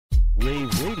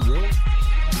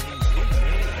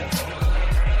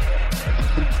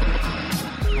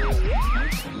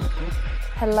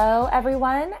Hello,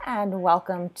 everyone, and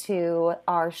welcome to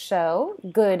our show,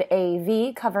 Good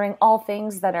AV, covering all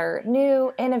things that are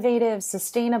new, innovative,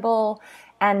 sustainable,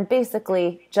 and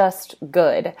basically just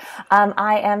good.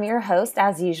 I am your host,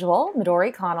 as usual,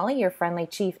 Midori Connolly, your friendly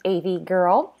chief AV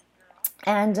girl.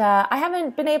 And I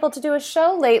haven't been able to do a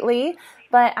show lately,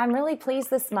 but I'm really pleased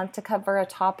this month to cover a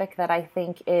topic that I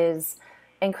think is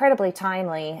incredibly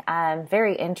timely,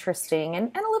 very interesting, and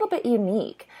a little bit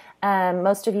unique.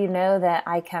 Most of you know that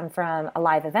I come from a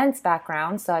live events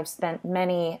background, so I've spent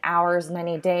many hours,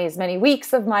 many days, many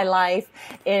weeks of my life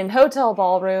in hotel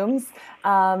ballrooms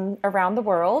around the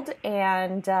world.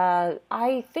 And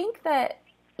I think that,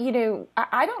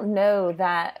 I don't know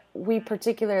that we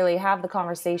particularly have the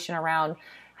conversation around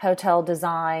hotel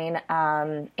design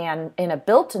and in a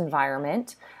built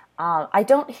environment. I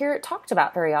don't hear it talked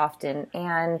about very often.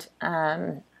 And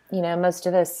most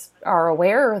of us are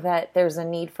aware that there's a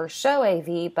need for show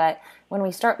AV, but when we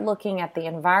start looking at the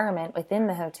environment within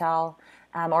the hotel,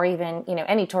 or even,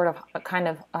 any sort of kind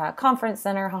of conference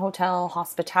center, hotel,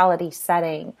 hospitality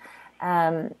setting,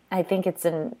 I think it's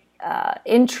an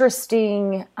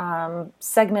interesting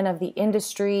segment of the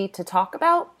industry to talk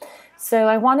about. So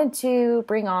I wanted to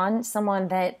bring on someone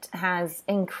that has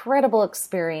incredible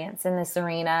experience in this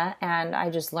arena, and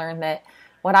I just learned that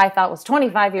what I thought was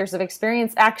 25 years of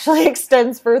experience actually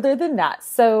extends further than that.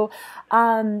 So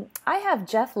I have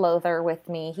Jeff Loether with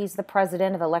me. He's the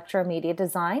president of Electro-Media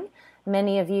Design.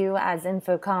 Many of you as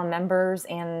Infocom members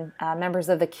and members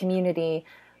of the community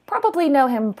probably know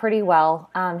him pretty well.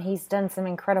 He's done some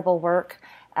incredible work.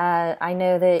 I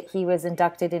know that he was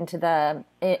inducted into the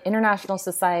International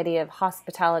Society of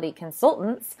Hospitality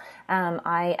Consultants,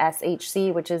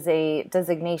 ISHC, which is a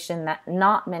designation that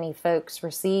not many folks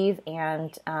receive.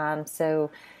 And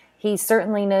so he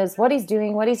certainly knows what he's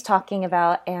doing, what he's talking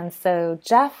about. And so,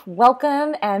 Jeff,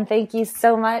 welcome, and thank you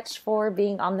so much for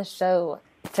being on the show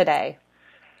today.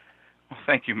 Well,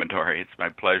 thank you, Midori. It's my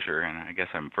pleasure, and I guess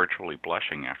I'm virtually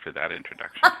blushing after that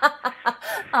introduction.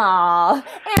 Aw,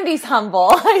 Andy's humble.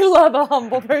 I love a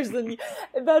humble person.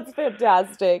 That's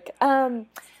fantastic.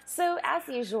 So as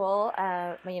usual,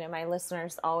 my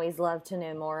listeners always love to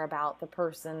know more about the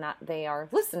person that they are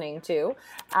listening to.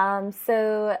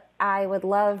 So I would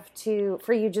love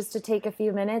for you just to take a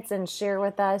few minutes and share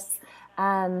with us.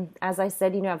 As I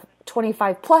said, you have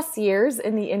 25 plus years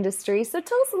in the industry. So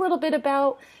tell us a little bit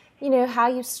about how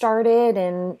you started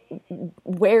and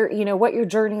where, what your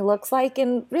journey looks like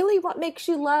and really what makes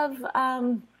you love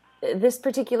this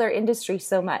particular industry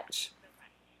so much.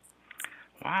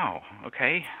 Wow.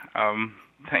 Okay.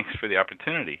 Thanks for the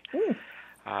opportunity.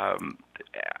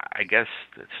 I guess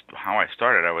that's how I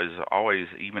started. I was always,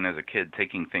 even as a kid,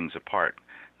 taking things apart,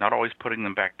 not always putting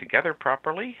them back together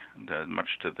properly,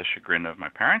 much to the chagrin of my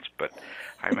parents, but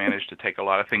I managed to take a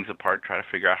lot of things apart, try to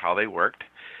figure out how they worked.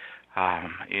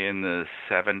 In the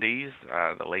 70s,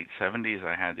 the late 70s,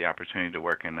 I had the opportunity to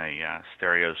work in a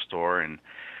stereo store and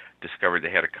discovered they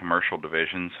had a commercial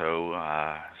division, so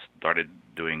started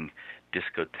doing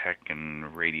discotheque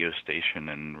and radio station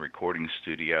and recording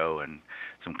studio and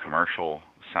some commercial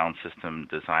sound system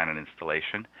design and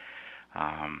installation.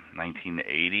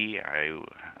 1980,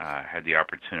 I had the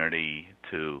opportunity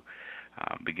to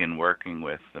begin working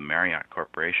with the Marriott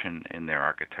Corporation in their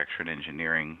architecture and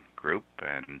engineering group,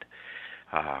 and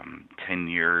 10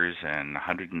 years and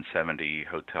 170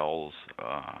 hotels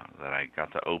that I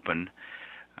got to open.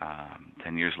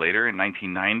 10 years later, in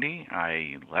 1990,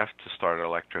 I left to start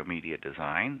Electro-Media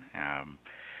Design,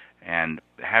 and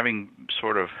having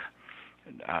sort of,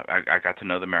 I got to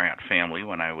know the Marriott family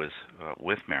when I was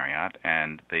with Marriott,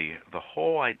 and the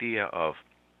whole idea of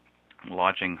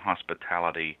lodging,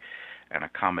 hospitality, and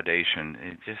accommodation,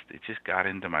 it just got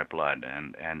into my blood,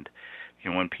 and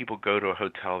when people go to a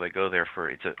hotel, they go there for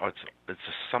it's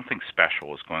something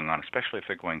special is going on, especially if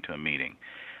they're going to a meeting.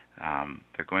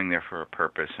 They're going there for a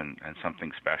purpose and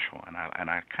something special, and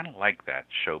I kind of like that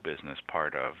show business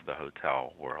part of the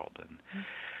hotel world.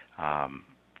 And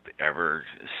ever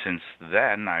since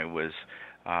then, I was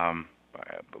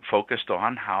focused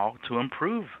on how to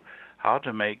improve, how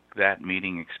to make that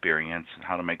meeting experience,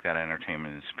 how to make that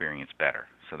entertainment experience better.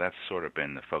 So that's sort of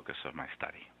been the focus of my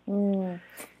study.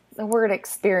 The word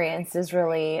experience is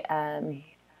really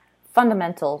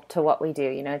fundamental to what we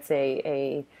do.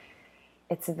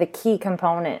 It's the key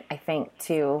component, I think,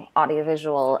 to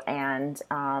audiovisual, and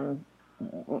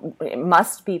it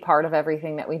must be part of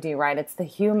everything that we do, right? It's the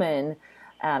human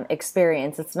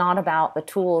experience. It's not about the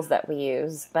tools that we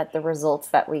use, but the results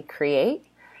that we create.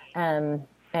 And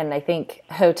I think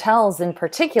hotels in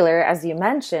particular, as you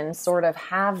mentioned, sort of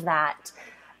have that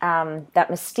that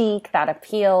mystique, that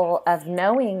appeal of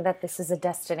knowing that this is a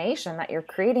destination, that you're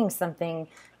creating something.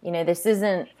 This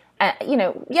isn't,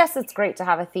 yes, it's great to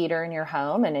have a theater in your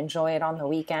home and enjoy it on the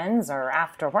weekends or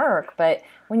after work. But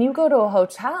when you go to a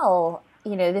hotel,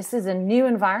 this is a new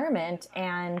environment,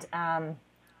 and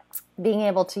being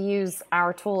able to use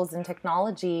our tools and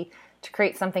technology to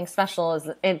create something special is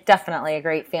definitely a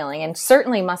great feeling, and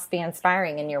certainly must be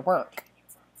inspiring in your work.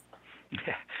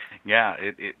 Yeah,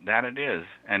 it is.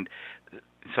 And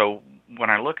so when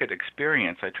I look at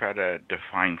experience, I try to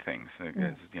define things.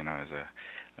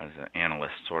 As an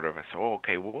analyst, sort of, I say,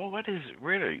 okay, well, what is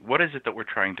it that we're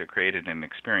trying to create in an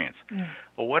experience?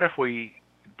 Well, what if we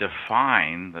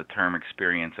define the term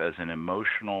experience as an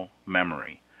emotional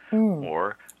memory,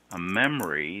 or a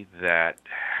memory that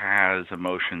has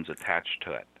emotions attached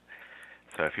to it?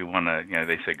 So if you want to,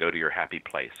 they say go to your happy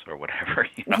place or whatever.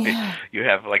 You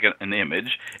have like an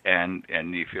image, and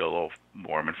you feel a little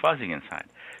warm and fuzzy inside.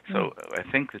 So I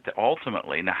think that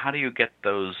ultimately, now how do you get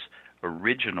those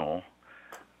original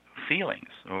feelings?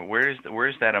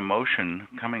 Where's that emotion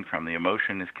coming from? The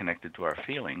emotion is connected to our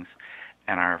feelings,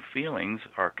 and our feelings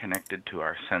are connected to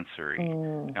our sensory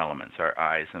elements, our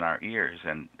eyes and our ears,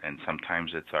 and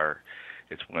sometimes it's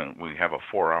when we have a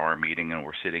 4-hour meeting and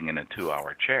we're sitting in a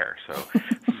 2-hour chair. So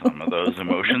some of those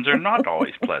emotions are not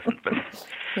always pleasant. But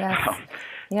yes.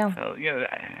 So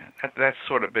that's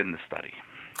sort of been the study.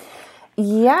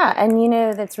 Yeah, and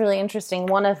that's really interesting.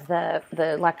 One of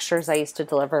the lectures I used to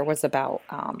deliver was about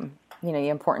the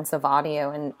importance of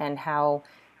audio, and how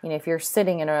if you're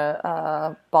sitting in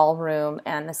a ballroom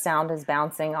and the sound is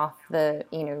bouncing off this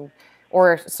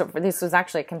was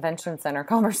actually a convention center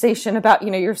conversation about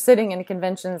you're sitting in a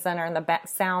convention center and the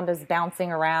sound is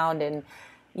bouncing around, and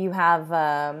you have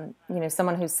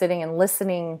someone who's sitting and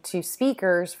listening to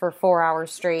speakers for 4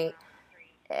 hours straight.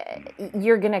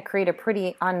 You're going to create a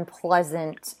pretty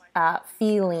unpleasant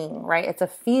feeling, right? It's a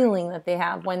feeling that they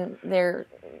have when their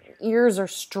ears are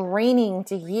straining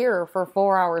to hear for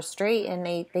 4 hours straight, and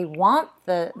they want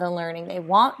the learning, they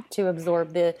want to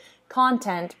absorb the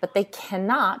content, but they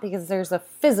cannot because there's a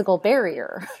physical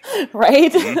barrier,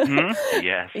 right? Mm-hmm.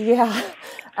 Yes. Yeah.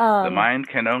 The mind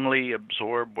can only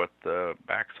absorb what the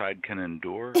backside can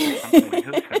endure, or something like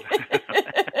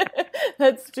that.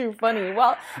 That's too funny.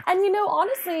 Well, and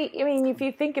honestly, if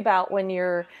you think about when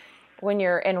you're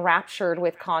enraptured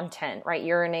with content, right?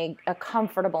 You're in a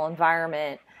comfortable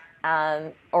environment,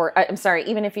 or I'm sorry,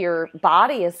 even if your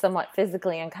body is somewhat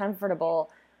physically uncomfortable,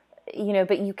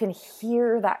 but you can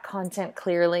hear that content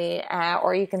clearly,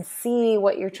 or you can see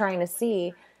what you're trying to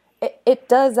see. It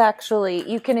does actually,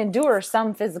 you can endure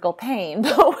some physical pain,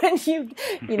 but when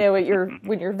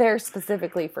when you're there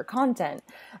specifically for content,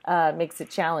 makes it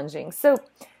challenging. So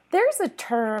there's a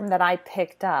term that I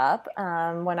picked up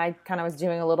when I kind of was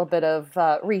doing a little bit of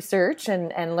research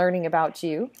and learning about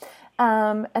you.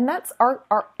 And that's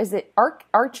is it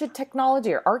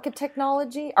architectology or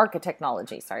architectology?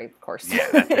 Architectology, sorry, of course. Yeah,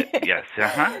 that's it. Yes.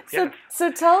 Yes.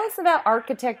 So tell us about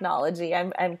architectology.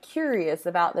 I'm curious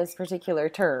about this particular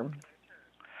term.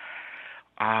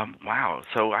 Wow.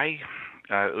 So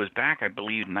it was back, I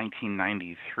believe,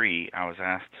 1993. I was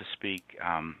asked to speak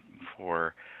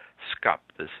for SCUP,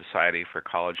 the Society for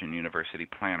College and University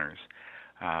Planners,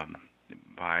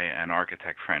 by an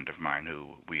architect friend of mine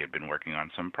who we had been working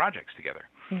on some projects together.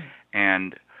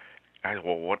 And I said,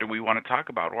 well, what do we want to talk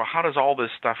about? Well, how does all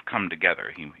this stuff come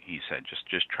together? He said,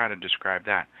 just try to describe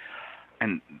that.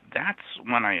 And that's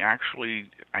when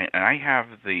I have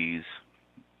these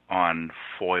on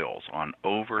foils, on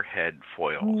overhead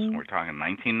foils. We're talking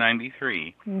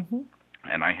 1993.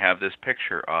 And I have this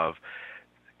picture of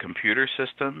computer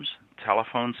systems,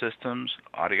 telephone systems,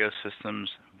 audio systems,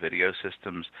 video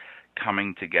systems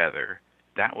coming together.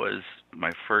 That was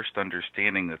my first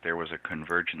understanding that there was a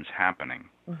convergence happening.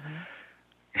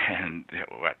 And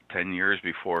 10 years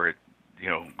before it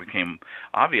became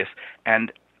obvious.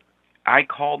 And I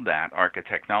called that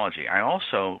architectology. I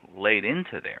also laid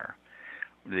into there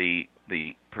the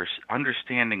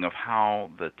understanding of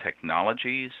how the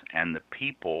technologies and the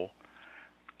people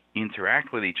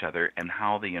interact with each other, and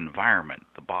how the environment,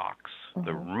 the box,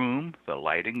 the room, the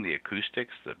lighting, the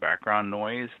acoustics, the background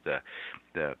noise, the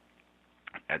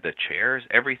chairs,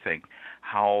 everything,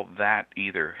 how that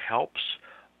either helps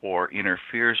or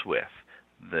interferes with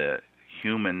the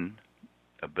human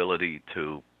ability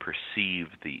to perceive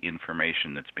the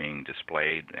information that's being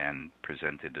displayed and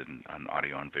presented in an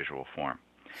audio and visual form.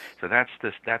 So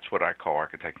that's what I call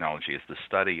architectology, is the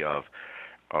study of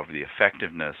the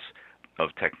effectiveness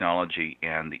of technology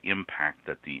and the impact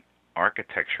that the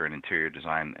architecture and interior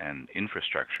design and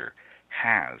infrastructure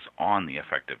has on the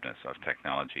effectiveness of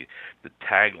technology. The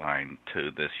tagline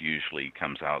to this usually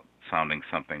comes out sounding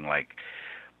something like,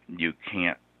 "You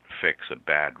can't fix a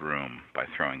bad room by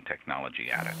throwing technology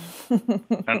at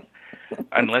it,"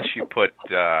 unless you put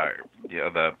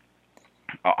the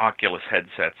Oculus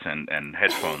headsets and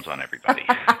headphones on everybody.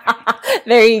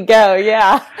 There you go.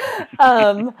 Yeah.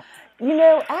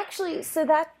 Actually, so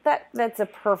that's a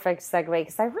perfect segue,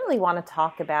 because I really want to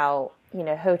talk about,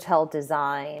 hotel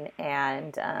design.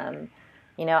 And,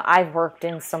 I've worked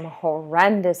in some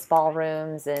horrendous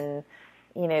ballrooms, and,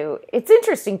 it's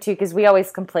interesting too, because we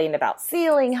always complain about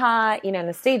ceiling height, and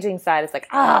the staging side, it's like,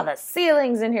 the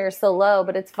ceilings in here are so low.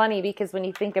 But it's funny, because when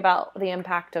you think about the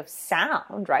impact of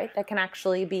sound, right, that can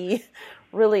actually be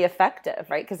really effective,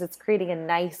 right? Because it's creating a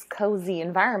nice, cozy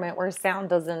environment where sound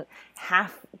doesn't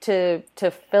have to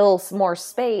fill more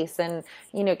space, and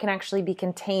can actually be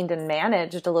contained and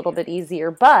managed a little bit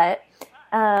easier. But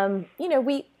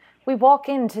we walk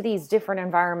into these different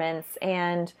environments,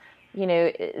 and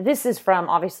this is from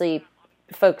obviously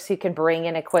folks who can bring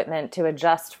in equipment to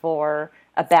adjust for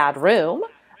a bad room,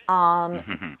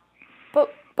 but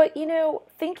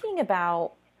thinking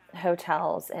about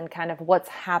hotels and kind of what's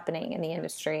happening in the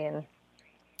industry, and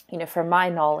from my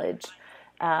knowledge,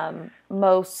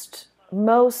 most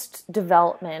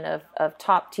development of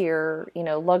top tier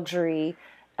luxury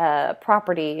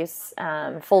properties,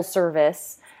 full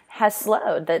service, has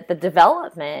slowed. The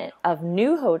development of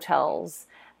new hotels,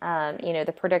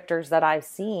 the predictors that I've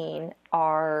seen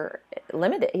are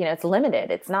limited. It's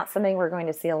limited. It's not something we're going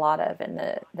to see a lot of in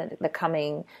the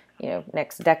coming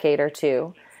next decade or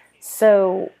two.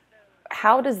 So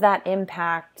how does that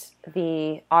impact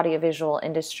the audiovisual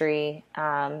industry,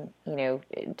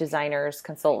 designers,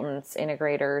 consultants,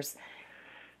 integrators?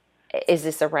 Is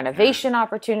this a renovation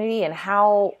opportunity? And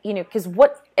how, because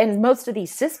and most of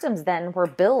these systems then were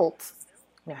built,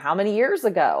 how many years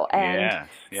ago? And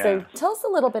so tell us a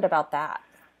little bit about that.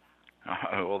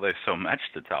 Well, there's so much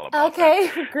to tell about. Okay,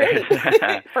 great.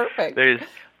 Perfect.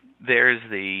 There's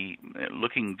the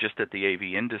looking just at the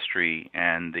AV industry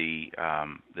and the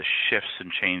shifts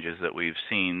and changes that we've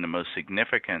seen. The most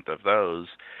significant of those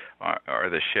are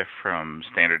the shift from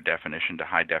standard definition to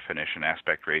high definition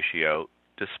aspect ratio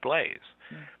displays.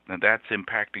 Now that's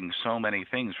impacting so many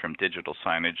things, from digital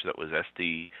signage that was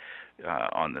SD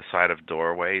on the side of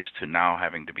doorways to now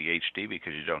having to be HD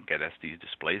because you don't get SD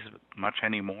displays much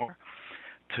anymore,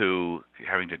 to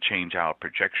having to change out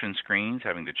projection screens,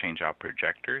 having to change out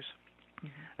projectors.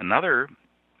 Another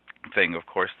thing, of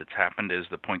course, that's happened is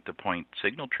the point-to-point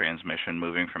signal transmission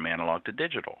moving from analog to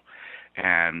digital.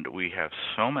 And we have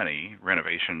so many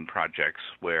renovation projects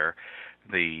where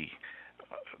the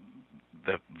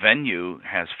venue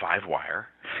has 5-wire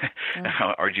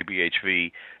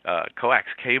RGB-HV coax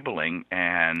cabling,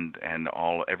 and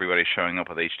everybody's showing up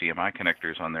with HDMI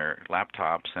connectors on their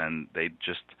laptops, and they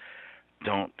just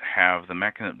don't have the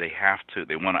mechanism.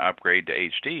 They want to upgrade to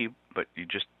HD, but you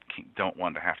just don't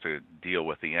want to have to deal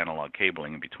with the analog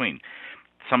cabling in between.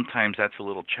 Sometimes that's a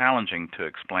little challenging to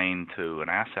explain to an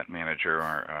asset manager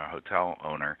or a hotel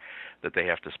owner that they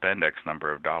have to spend X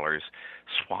number of dollars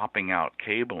swapping out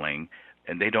cabling,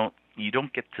 and you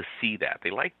don't get to see that. They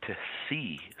like to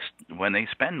see, when they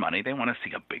spend money, they want to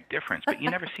see a big difference, but you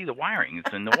never see the wiring.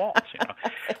 It's in the walls,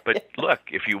 But look,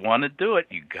 if you want to do it,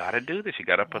 you got to do this. You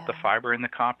got to put the fiber and the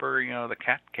copper, the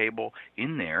cat cable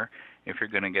in there if you're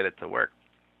going to get it to work.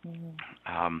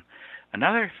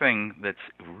 Another thing that's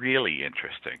really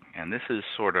interesting, and this is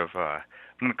sort of, I'm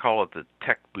going to call it the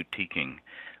tech boutiquing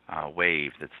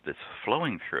wave that's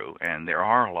flowing through, and there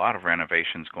are a lot of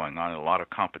renovations going on, a lot of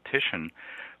competition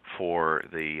for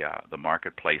the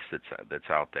marketplace that's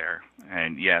out there.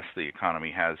 And yes, the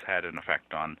economy has had an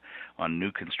effect on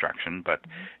new construction, but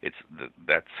it's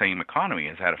that same economy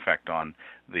has had effect on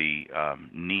the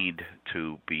need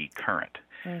to be current.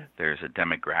 There's a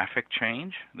demographic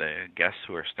change. The guests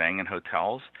who are staying in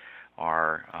hotels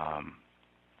are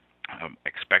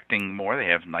expecting more. They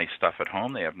have nice stuff at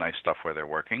home. They have nice stuff where they're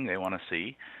working. They want to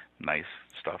see nice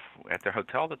stuff at their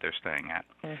hotel that they're staying at.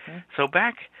 So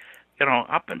back,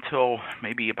 up until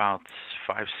maybe about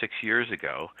 5-6 years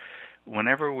ago,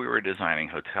 whenever we were designing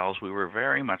hotels, we were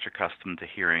very much accustomed to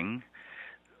hearing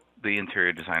the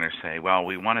interior designers say, well,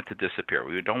 we want it to disappear.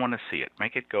 We don't want to see it.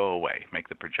 Make it go away. Make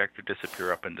the projector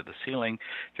disappear up into the ceiling.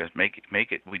 Just make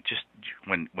it.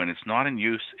 When it's not in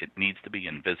use, it needs to be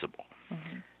invisible.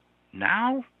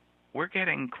 Now we're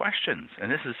getting questions,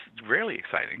 and this is really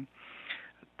exciting,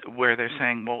 where they're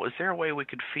saying, well, is there a way we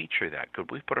could feature that?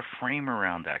 Could we put a frame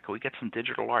around that? Could we get some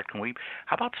digital art?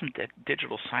 How about some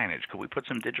digital signage? Could we put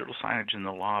some digital signage in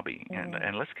the lobby?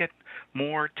 And let's get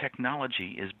more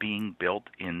technology is being built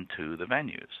into the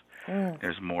venues.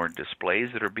 There's more displays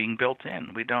that are being built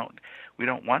in. We don't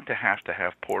want to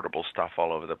have portable stuff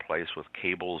all over the place with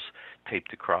cables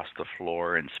taped across the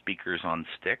floor and speakers on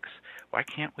sticks. Why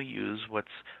can't we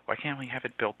have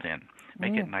it built in?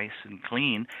 Make it nice and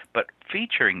clean, but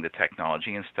featuring the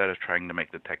technology instead of trying to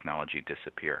make the technology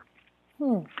disappear.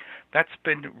 That's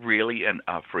been really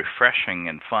a refreshing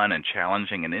and fun and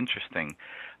challenging and interesting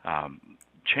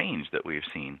change that we've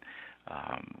seen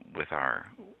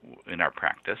in our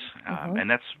practice, and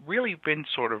that's really been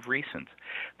sort of recent.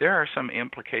 There are some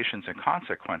implications and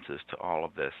consequences to all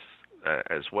of this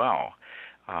as well.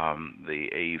 The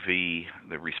AV,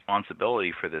 the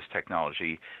responsibility for this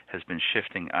technology has been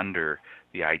shifting under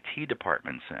the IT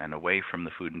departments and away from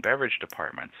the food and beverage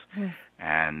departments.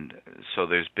 And so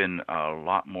there's been a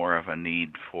lot more of a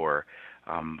need for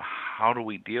how do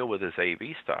we deal with this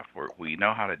AV stuff? We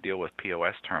know how to deal with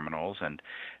POS terminals and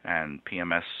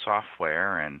PMS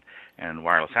software and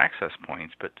wireless access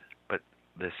points, but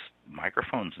this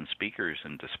microphones and speakers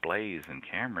and displays and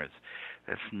cameras,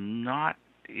 that's not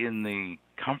in the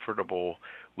comfortable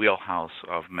wheelhouse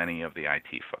of many of the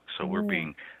IT folks. So we're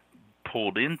being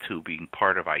pulled into being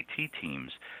part of IT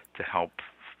teams to help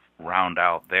round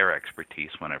out their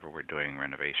expertise whenever we're doing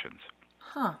renovations.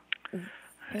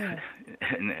 Yeah.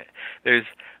 And there's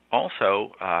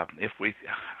also, I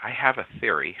have a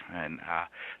theory, and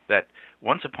that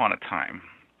once upon a time,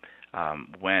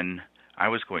 when I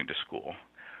was going to school,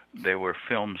 there were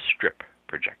film strip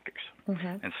projectors.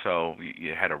 And so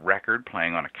you had a record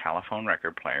playing on a Caliphone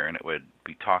record player, and it would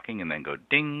be talking and then go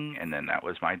ding, and then that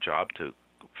was my job to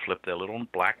flip the little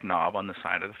black knob on the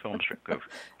side of the film strip. Go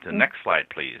to next slide,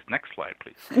 please. Next slide,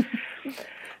 please.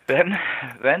 Then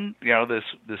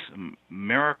this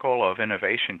miracle of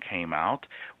innovation came out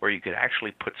where you could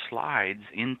actually put slides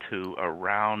into a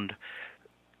round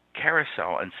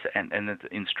carousel, and the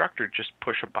instructor just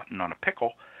push a button on a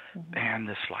pickle, and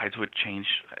the slides would change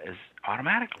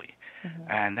automatically.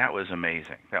 And that was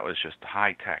amazing. That was just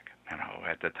high tech,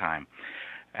 at the time.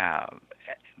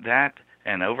 That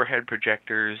and overhead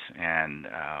projectors and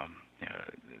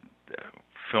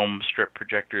film strip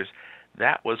projectors,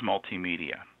 that was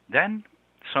multimedia. Then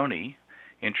Sony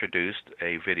introduced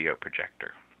a video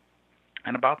projector.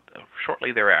 And about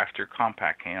shortly thereafter,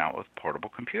 Compaq came out with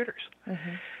portable computers.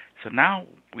 So now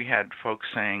we had folks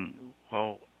saying,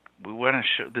 well, we want to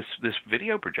show this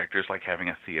video projector is like having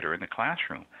a theater in the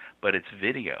classroom, but it's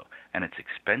video and it's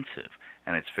expensive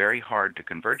and it's very hard to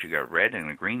convert. You got red and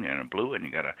a green and a blue, and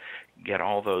you got to get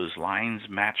all those lines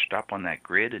matched up on that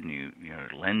grid, and you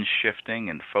lens shifting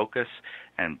and focus,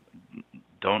 and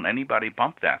don't anybody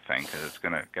bump that thing because it's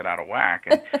going to get out of whack.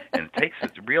 And it takes a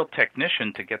real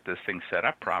technician to get this thing set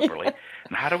up properly.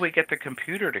 And how do we get the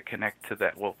computer to connect to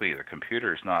that? Well, the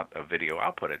computer is not a video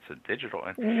output; it's a digital.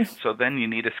 And so then you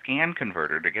need a scan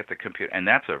converter to get the computer, and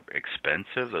that's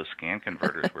expensive. Those scan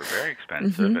converters were very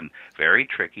expensive and very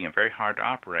tricky and very hard to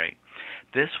operate.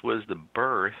 This was the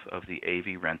birth of the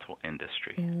AV rental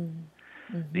industry.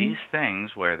 These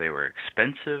things, where they were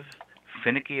expensive,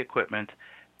 finicky equipment,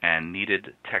 and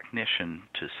needed technician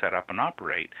to set up and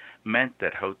operate, meant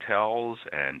that hotels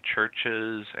and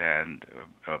churches and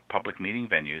public meeting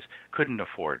venues couldn't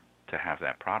afford to have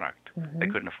that product. They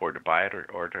couldn't afford to buy it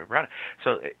or to run it.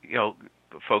 So,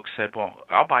 folks said, well,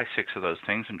 I'll buy 6 of those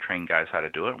things and train guys how to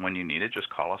do it. When you need it, just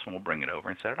call us and we'll bring it over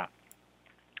and set it up.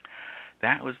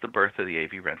 That was the birth of the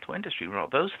AV rental industry. Well,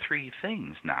 those 3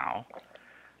 things now,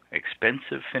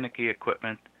 expensive, finicky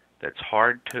equipment that's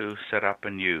hard to set up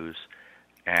and use,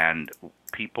 and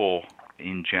people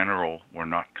in general were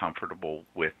not comfortable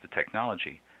with the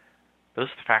technology. Those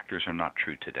factors are not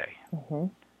true today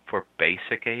for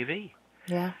basic AV.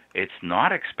 Yeah. It's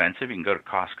not expensive. You can go to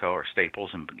Costco or Staples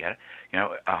and get it.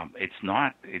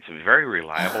 It's very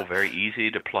reliable, very easy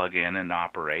to plug in and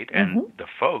operate. And the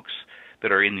folks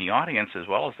that are in the audience as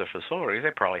well as the facilities,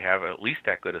 they probably have at least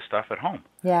that good of stuff at home.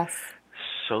 Yes.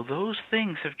 So those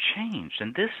things have changed,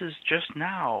 and this is just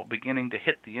now beginning to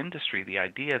hit the industry, the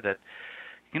idea that,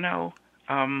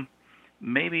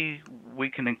 maybe we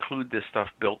can include this stuff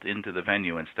built into the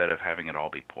venue instead of having it all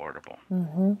be portable.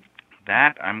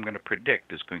 That, I'm going to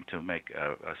predict, is going to make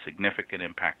a significant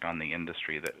impact on the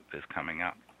industry that is coming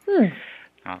up.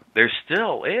 There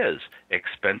still is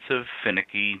expensive,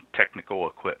 finicky technical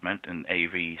equipment and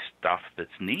AV stuff that's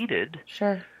needed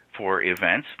for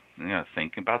events.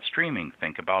 think about streaming,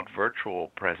 think about virtual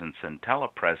presence and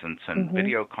telepresence and Mm-hmm.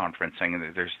 video conferencing,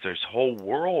 and there's a whole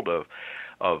world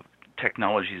of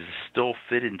technologies that still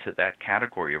fit into that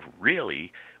category of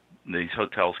really these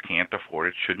hotels can't afford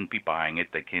it, shouldn't be buying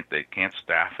it, they can't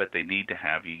staff it, you need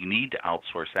to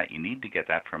outsource that, you need to get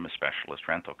that from a specialist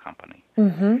rental company.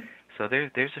 Mm-hmm. So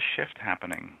there's a shift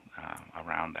happening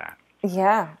around that.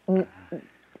 Yeah.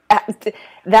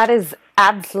 That is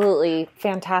absolutely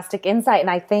fantastic insight. And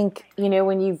I think,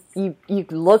 when you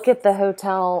look at the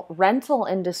hotel rental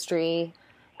industry,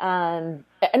 and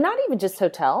not even just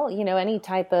hotel, any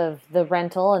type of the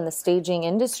rental and the staging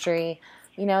industry,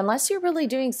 unless you're really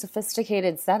doing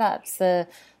sophisticated setups,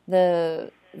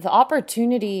 the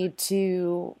opportunity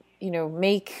to,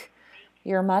 make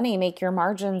your money, make your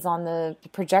margins on the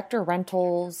projector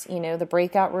rentals, the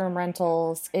breakout room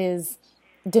rentals is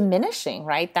diminishing,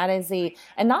 right?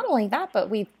 And not only that, but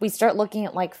we start looking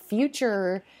at like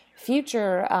future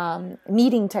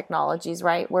meeting technologies,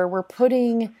 right? Where we're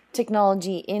putting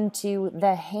technology into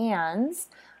the hands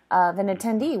of an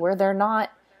attendee, where they're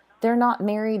not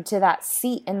married to that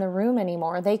seat in the room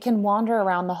anymore. They can wander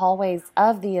around the hallways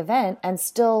of the event and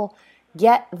still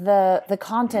get the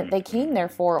content they came there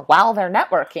for while they're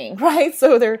networking, right?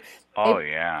 So they're Oh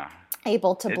yeah,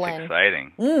 able to it's blend.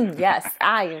 exciting. Yes,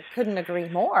 I couldn't agree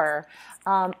more.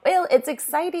 Well, it's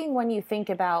exciting when you think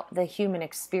about the human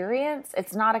experience.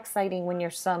 It's not exciting when you're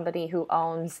somebody who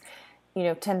owns,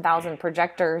 10,000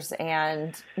 projectors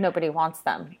and nobody wants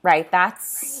them, right?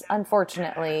 That's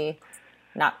unfortunately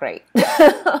not great.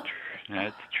 That's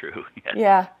true. Yes.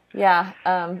 Yeah, yeah.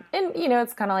 And,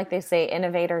 it's kind of like they say,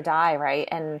 innovate or die, right?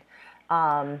 And,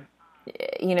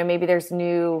 maybe there's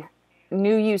new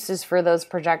uses for those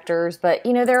projectors, but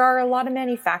there are a lot of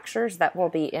manufacturers that will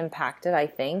be impacted, I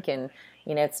think, and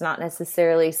it's not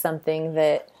necessarily something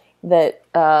that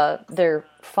they're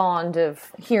fond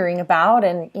of hearing about,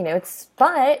 and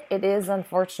but it is,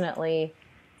 unfortunately,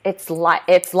 it's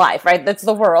life, right? That's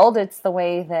the world. It's the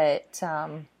way that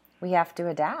we have to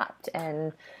adapt,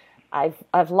 and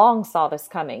I've long saw this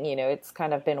coming. It's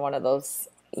kind of been one of those,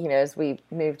 as we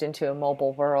moved into a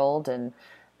mobile world, and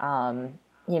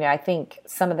I think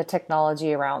some of the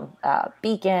technology around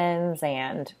beacons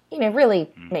and,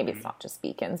 really, maybe it's not just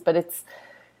beacons, but it's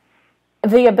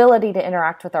the ability to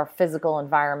interact with our physical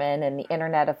environment and the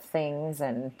Internet of Things.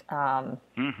 And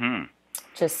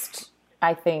just,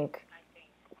 I think,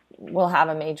 will have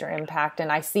a major impact.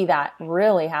 And I see that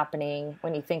really happening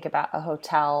when you think about a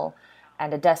hotel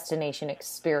and a destination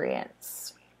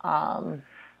experience,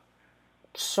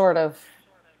 sort of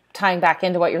tying back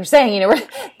into what you're saying,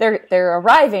 they're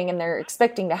arriving and they're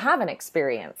expecting to have an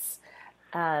experience.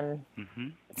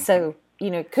 So,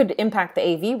 it could impact the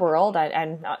AV world.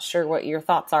 I'm not sure what your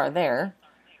thoughts are there.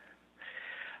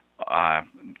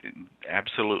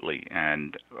 Absolutely.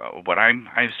 And what I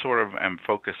sort of am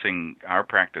focusing our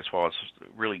practice, while it's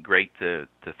really great to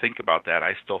think about that,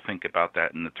 I still think about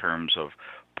that in the terms of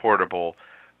portable,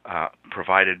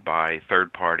 provided by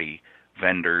third-party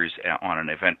vendors on an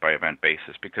event-by-event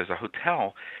basis, because a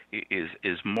hotel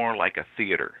is more like a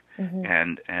theater.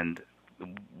 And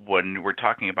when we're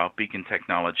talking about beacon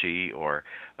technology or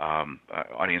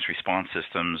audience response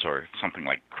systems or something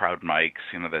like crowd mics,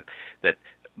 that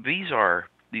these are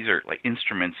like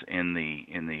instruments in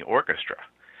the orchestra.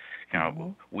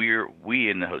 We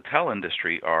in the hotel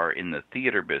industry are in the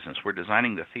theater business. We're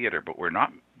designing the theater, but we're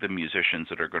not the musicians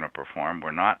that are going to perform.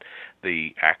 We're not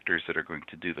the actors that are going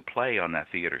to do the play on that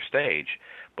theater stage.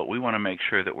 But we want to make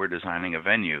sure that we're designing a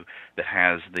venue that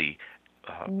has the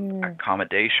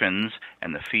accommodations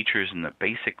and the features and the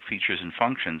basic features and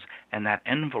functions, and that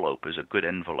envelope is a good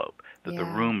envelope, that the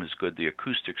room is good, the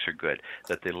acoustics are good,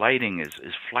 that the lighting is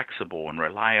flexible and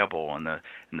reliable, and the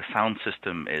sound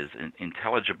system is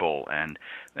intelligible, and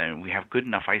we have good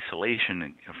enough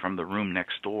isolation from the room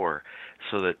next door,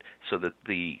 so that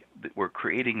we're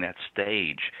creating that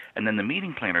stage. And then the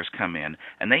meeting planners come in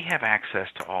and they have access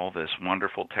to all this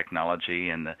wonderful technology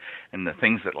and the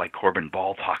things that, like, Corbin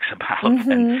Ball talks about,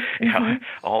 and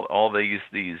all these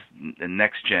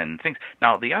next gen things.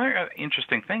 Now, the other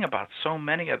interesting thing about so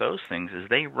many of those things is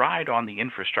they ride on the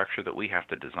infrastructure that we have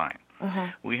to design.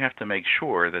 We have to make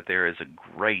sure that there is a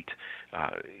great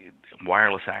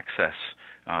wireless access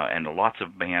and lots of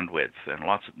bandwidth, and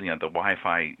lots of, the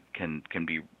Wi-Fi can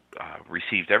be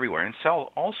received everywhere and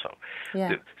sell also.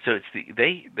 So it's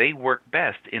they work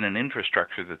best in an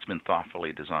infrastructure that's been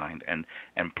thoughtfully designed and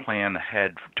plan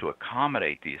ahead to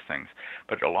accommodate these things.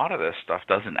 But a lot of this stuff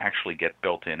doesn't actually get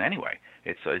built in anyway.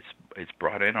 It's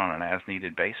brought in on an as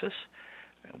needed basis.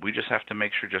 We just have to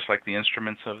make sure, just like the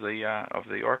instruments of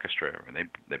the orchestra,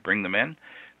 they bring them in,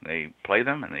 they play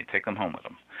them, and they take them home with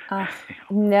them.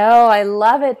 No, I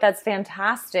love it. That's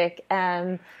fantastic.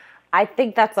 I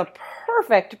think that's a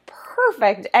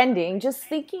perfect ending. Just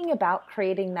thinking about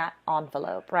creating that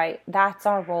envelope, right? That's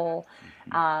our role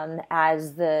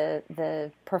as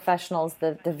the professionals,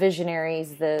 the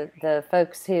visionaries, the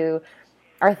folks who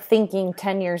are thinking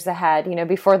 10 years ahead,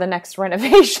 before the next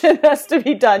renovation has to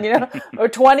be done, or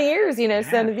 20 years,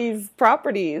 some of these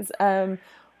properties.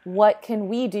 What can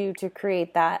we do to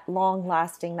create that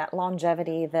long-lasting, that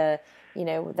longevity, that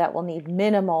will need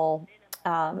minimal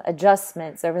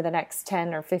adjustments over the next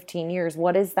 10 or 15 years?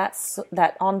 What does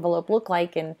that envelope look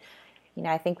like? And,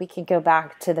 I think we can go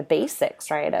back to the basics,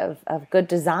 right, of good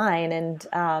design.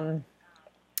 And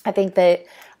I think that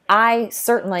I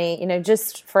certainly,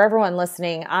 just for everyone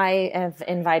listening, I have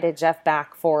invited Jeff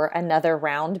back for another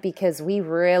round because we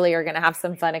really are going to have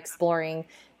some fun exploring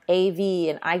AV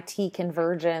and IT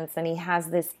convergence. And he has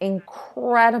this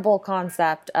incredible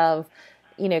concept of,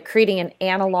 creating an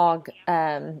analog,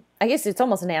 I guess it's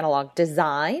almost an analog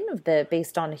design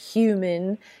based on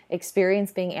human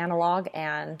experience being analog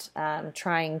and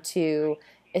trying to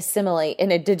assimilate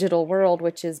in a digital world,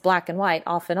 which is black and white,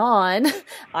 off and on,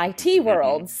 IT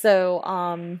world. So,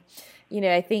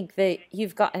 I think that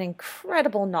you've got an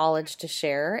incredible knowledge to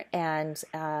share, and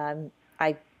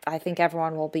I think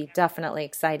everyone will be definitely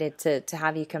excited to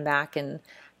have you come back and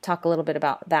talk a little bit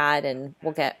about that, and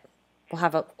we'll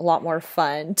have a lot more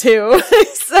fun too.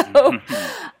 So,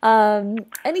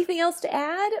 anything else to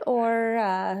add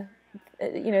or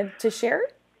to share?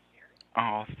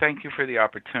 Oh, thank you for the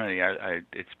opportunity.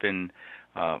 It's been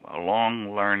a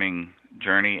long learning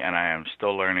journey, and I am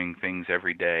still learning things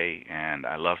every day, and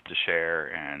I love to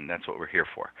share, and that's what we're here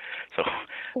for. So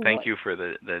thank you for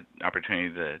the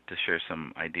opportunity to share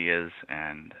some ideas,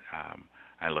 and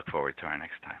I look forward to our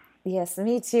next time. Yes,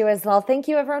 me too as well. Thank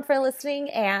you, everyone, for listening,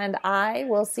 and I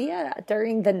will see you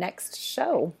during the next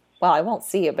show. Well, I won't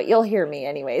see you, but you'll hear me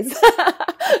anyways.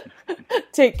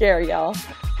 Take care, y'all.